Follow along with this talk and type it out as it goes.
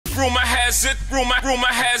Rumor has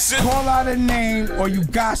it. Call out a name, or you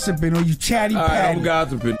gossiping, or you chatty patty. I'm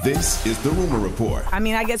gossiping. This is the Rumor Report. I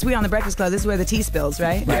mean, I guess we on the Breakfast Club. This is where the tea spills,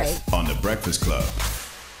 right? Yes, on the Breakfast Club.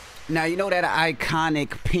 Now, you know that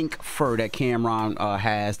iconic pink fur that Cameron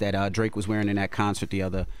has that Drake was wearing in that concert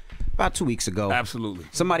about 2 weeks ago? Absolutely.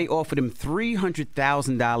 Somebody offered him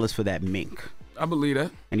 $300,000 for that mink. I believe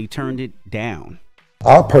that. And he turned it down.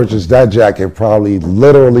 I purchased that jacket probably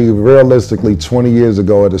realistically 20 years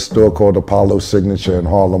ago at a store called Apollo Signature in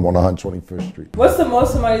Harlem on 125th Street. What's the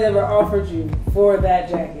most somebody's ever offered you for that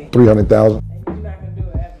jacket? $300,000.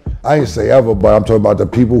 I didn't say ever, but I'm talking about the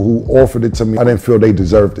people who offered it to me. I didn't feel they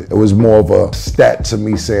deserved it. It was more of a stat to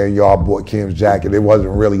me saying, yo, I bought Kim's jacket. It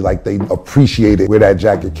wasn't really like they appreciated where that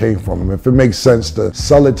jacket came from. And if it makes sense to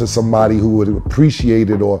sell it to somebody who would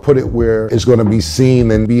appreciate it or put it where it's gonna be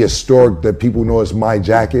seen and be historic that people know it's my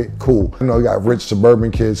jacket, cool. You know, you got rich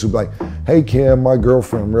suburban kids who be like, hey Kim, my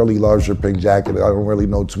girlfriend really loves your pink jacket. I don't really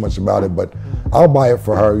know too much about it, but I'll buy it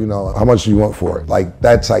for her. You know, how much do you want for it? Like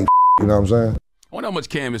that type, you know what I'm saying? I wonder how much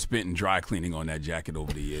Cam has spent in dry cleaning on that jacket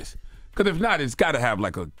over the years. Because if not, it's got to have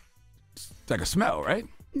like a smell, right?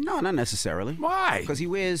 No, not necessarily. Why? Because he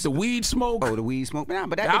wears the weed smoke. Oh, the weed smoke.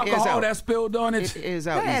 But the alcohol that's spilled on it. It is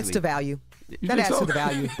out. That adds to value. That adds to the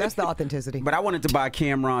value. That's the authenticity. But I wanted to buy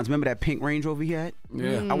Cameron's. Remember that pink Range Rover he had?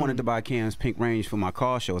 Yeah. I wanted to buy Cam's pink Range for my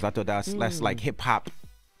car shows. I thought that's like hip hop.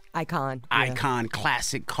 Icon,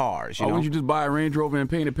 classic cars. You know? Why wouldn't you just buy a Range Rover and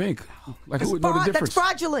paint it pink? Like, who would know the difference? That's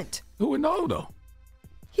fraudulent. Who would know, though?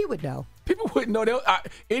 He would know. People wouldn't know.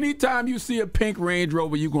 Anytime you see a pink Range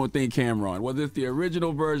Rover, you're going to think Cameron, whether it's the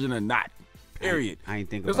original version or not. Period. I ain't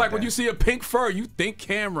think It's like when you see a pink fur, you think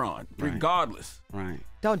Cameron, regardless. Right.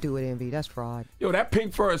 Don't do it, Envy. That's fraud. Yo, that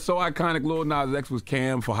pink fur is so iconic. Lil Nas X was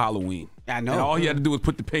Cam for Halloween. I know. And all he had to do was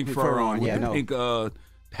put the pink fur on with the pink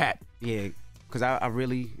hat. Yeah, because I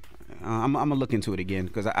really... I'm gonna look into it again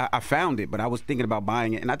because I found it, but I was thinking about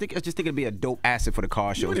buying it, and I just think it'd be a dope asset for the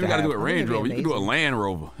car show. You don't even got to do a Range Rover. You can do a Land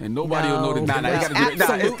Rover, and nobody will know the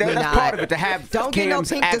difference. That's part of it to have. Don't get no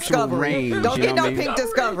pink Discovery. Don't get no pink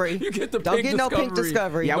Discovery. You get the Don't get no pink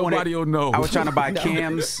Discovery. Yeah, nobody will know. I was trying to buy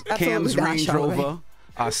Cam's Range Rover.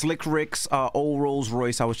 Slick Rick's old Rolls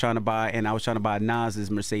Royce I was trying to buy, and I was trying to buy Nas's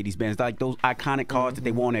Mercedes Benz, like those iconic cars that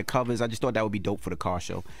they wore on their covers. I just thought that would be dope for the car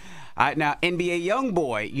show. All right, now NBA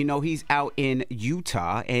YoungBoy, you know he's out in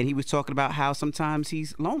Utah, and he was talking about how sometimes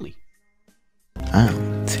he's lonely.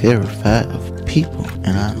 I'm terrified of people,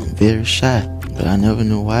 and I'm very shy, but I never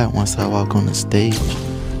knew why. Once I walk on the stage,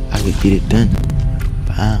 I could get it done.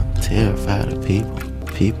 But I'm terrified of people.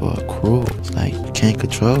 People are cruel. It's like you can't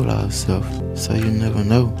control ourselves, so you never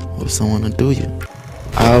know what someone will do you.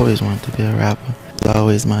 I always wanted to be a rapper. It was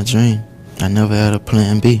always my dream. I never had a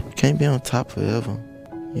plan B. You can't be on top forever.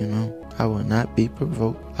 You know, I will not be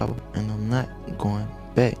provoked, and I'm not going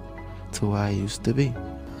back to where I used to be.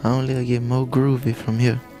 I only get more groovy from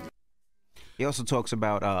here. He also talks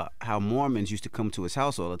about how Mormons used to come to his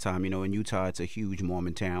house all the time. You know, in Utah, it's a huge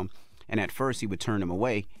Mormon town, and at first he would turn them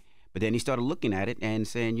away, but then he started looking at it and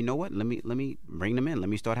saying, you know what, let me bring them in. Let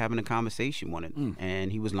me start having a conversation with it.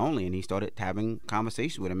 And he was lonely, and he started having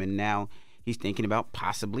conversations with him, and now he's thinking about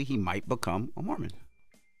possibly he might become a Mormon.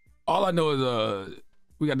 All I know is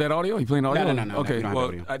we got that audio? You playing audio? No. Okay,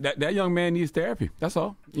 well, that young man needs therapy. That's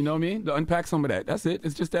all. You know what I mean? To unpack some of that. That's it.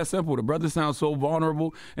 It's just that simple. The brother sounds so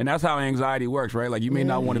vulnerable, and that's how anxiety works, right? Like, you may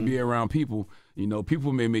not want to be around people. You know,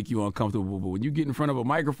 people may make you uncomfortable, but when you get in front of a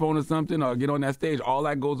microphone or something or get on that stage, all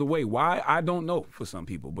that goes away. Why? I don't know for some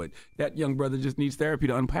people, but that young brother just needs therapy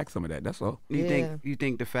to unpack some of that. That's all. You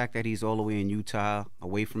think the fact that he's all the way in Utah,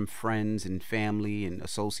 away from friends and family and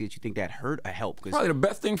associates, you think that hurt or helped? Probably the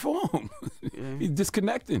best thing for him. He's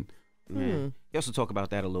disconnecting. You also talk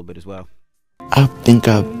about that a little bit as well. I think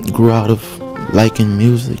I grew out of liking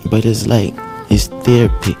music, but it's like, it's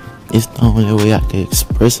therapy. It's the only way I can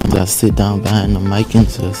express it. I sit down behind the mic and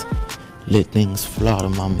just let things flow out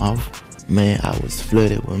of my mouth. Man, I was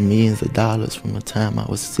flooded with millions of dollars from the time I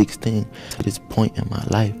was 16 to this point in my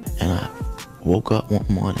life. And I woke up one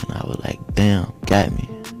morning and I was like, damn, got me.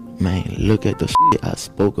 Man, look at the shit I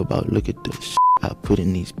spoke about. Look at the shit I put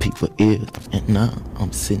in these people's ears. And now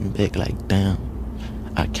I'm sitting back like, damn,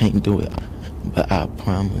 I can't do it. But I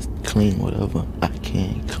promise clean whatever I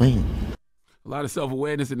can clean. A lot of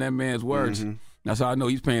self-awareness in that man's words. That's how I know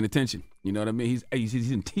he's paying attention. You know what I mean?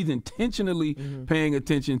 He's intentionally paying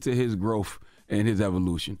attention to his growth and his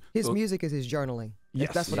evolution. His music is his journaling.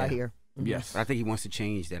 Yes. That's what I hear. Yes. But I think he wants to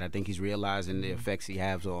change that. I think he's realizing the effects he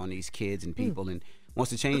has on these kids and people and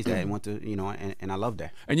wants to change that and want to, and I love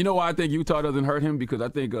that. And you know why I think Utah doesn't hurt him? Because I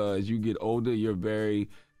think as you get older, you're very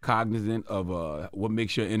cognizant of what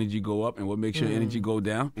makes your energy go up and what makes your energy go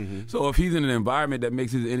down. So if he's in an environment that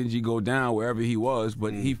makes his energy go down wherever he was,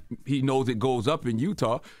 but he knows it goes up in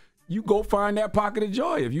Utah, you go find that pocket of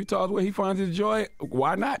joy. If Utah's where he finds his joy,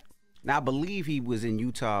 why not? Now, I believe he was in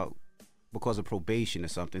Utah because of probation or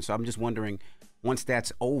something. So I'm just wondering, once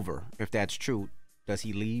that's over, if that's true, does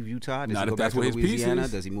he leave Utah? Does Not he go if that's back to where his piece Louisiana?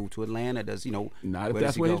 is. Does he move to Atlanta? Does, you know, Not if where that's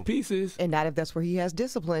does he where go? his piece is. And not if that's where he has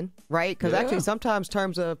discipline, right? Because actually, sometimes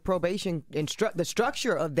terms of probation, the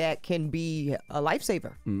structure of that can be a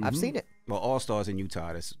lifesaver. I've seen it. Well, All-Stars in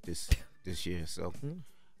Utah this year. So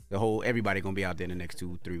everybody going to be out there in the next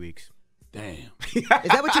 2-3 weeks. Damn. Is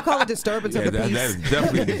that what you call a disturbance of the peace? That is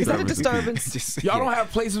definitely a disturbance. Is that a disturbance? Y'all don't have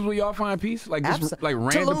places where y'all find peace? Like just like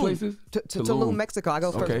random places? Tulum, Mexico. I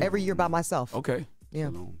go first every year by myself. Okay. Yeah.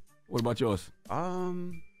 Tulum. What about yours?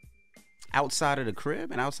 Outside of the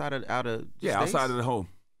crib and outside of states? Outside of the home.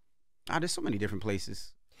 There's so many different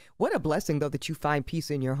places. What a blessing, though, that you find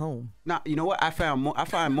peace in your home. Now, you know what? I find more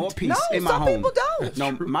peace in my some home. people don't.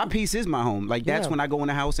 No, my peace is my home. Like that's when I go in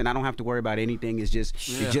the house and I don't have to worry about anything. It's just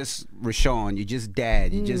you're just Rashawn, you're just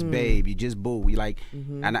dad, you're just babe, you're just boo. You like,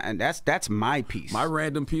 and that's my peace. My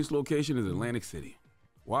random peace location is Atlantic City.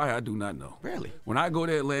 Why, I do not know. Really? When I go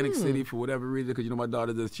to Atlantic City for whatever reason, because my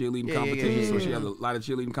daughter does cheerleading competitions, so she has a lot of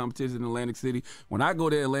cheerleading competitions in Atlantic City. When I go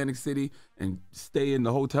to Atlantic City and stay in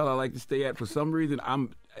the hotel I like to stay at, for some reason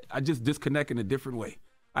I just disconnect in a different way.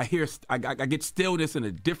 I get stillness in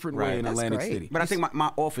a different way in Atlantic City. But I think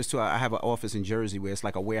my office too. I have an office in Jersey where it's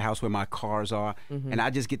like a warehouse where my cars are, and I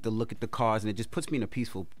just get to look at the cars, and it just puts me in a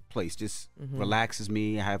peaceful place. Just relaxes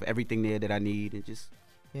me. I have everything there that I need, and just.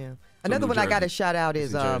 Yeah. Another one I got to shout out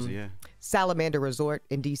is Jersey, Salamander Resort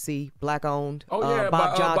in D.C., black owned. Oh, yeah,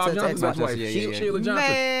 Bob Johnson's wife, Sheila Johnson.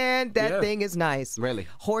 Man, that thing is nice. Really?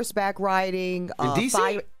 Horseback riding. In D.C.? It's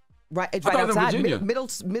I right thought it was outside Virginia.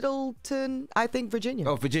 Middleton, I think, Virginia.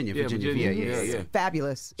 Oh, Virginia. Yeah.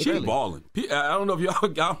 Fabulous. She's balling. I don't know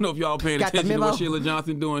if y'all paying attention to what Sheila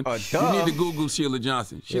Johnson doing. You need to Google Sheila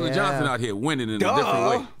Johnson. Sheila Johnson out here winning in a different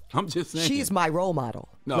way. I'm just saying. She's my role model.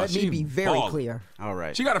 No, Let me be very clear. All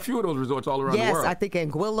right. She got a few of those resorts all around the world. Yes, I think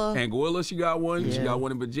Anguilla. She got one. Yeah. She got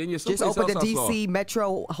one in Virginia. Just opened the D.C.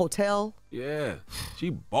 Metro Hotel. Yeah. She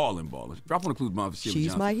balling. Drop on the clues, mom, for Sheila She's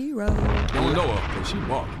Johnson. my hero. Don't know her, but she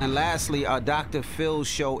balling. And lastly, Dr. Phil's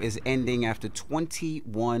show is ending after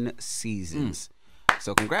 21 seasons.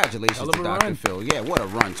 So congratulations to Dr. Phil. Yeah, what a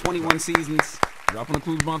run. 21 seasons. Drop on the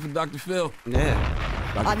clues, mom, for Dr. Phil. Yeah.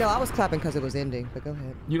 I know, I was clapping because it was ending, but go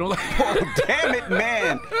ahead. You don't like Oh, damn it,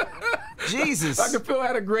 man. Jesus. Dr. Phil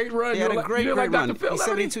had a great run. He had a great run. Dr. Phil, He's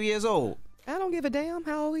 72 years old. I don't give a damn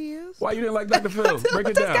how old he is. Why you didn't like Dr. Phil? Break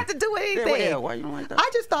it down. Got to do anything. Yeah, why you don't like that? I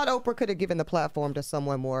just thought Oprah could have given the platform to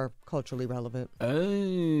someone more culturally relevant.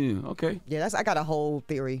 Okay. Yeah, I got a whole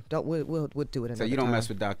theory. We'll do it another So you don't time. mess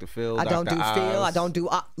with Dr. Phil, I don't Dr. do Oz. Phil. I don't do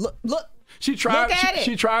look. She tried. Look at it.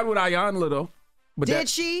 She tried with Ayanla though. But Did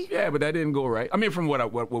she? Yeah, but that didn't go right. I mean, from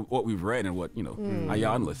what we've read and what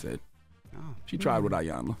Ayanla said. She tried with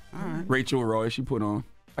Ayanla. All right. Rachel Roy, she put on.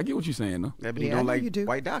 I get what you're saying though. Yeah, but you Yeah, I don't know like you do.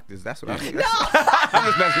 white doctors. That's what I mean. No.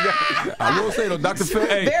 I will say though, Dr. Phil.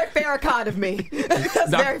 Hey, Very Farrakhan of me. That's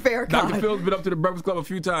very Farrakhan. Dr. Phil's been up to the Breakfast Club a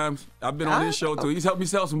few times. I've been on his show too. He's helped me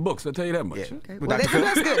sell some books. I'll tell you that much. Yeah. Okay. With Well, Dr. Phil.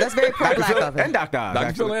 that's good. That's very pro-black of him. And Dr. Oz. Dr.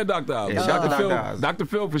 actually. Phil and Dr. Oz. Yeah, Dr. Oz. Dr.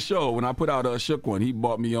 Phil for sure. When I put out Shook One, he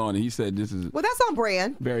brought me on and he said this is Well, that's on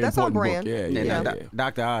brand. very That's on important brand. book. Yeah.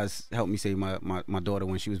 Dr. Oz helped me save my daughter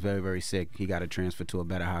when she was very, very sick. He got her transferred to a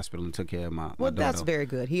better hospital and took care of my Well, daughter. that's very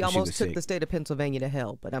good. He when she almost was took sick. the state of Pennsylvania to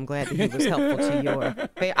hell, but I'm glad that he was helpful to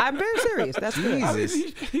your. I'm very serious. That's good.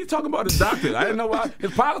 He's talking about his doctor. I didn't know why.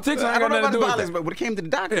 His politics I ain't don't got know nothing about to the do violence, with but when it came to the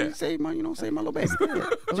doctor, Yeah. he saved my little baby.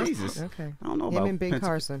 Jesus. Okay. I don't know Him about and Ben Pennsylvania.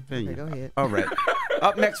 Carson. Okay, go ahead. All right.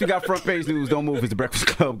 Up next, we got front page news. Don't move. It's the Breakfast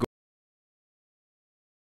Club.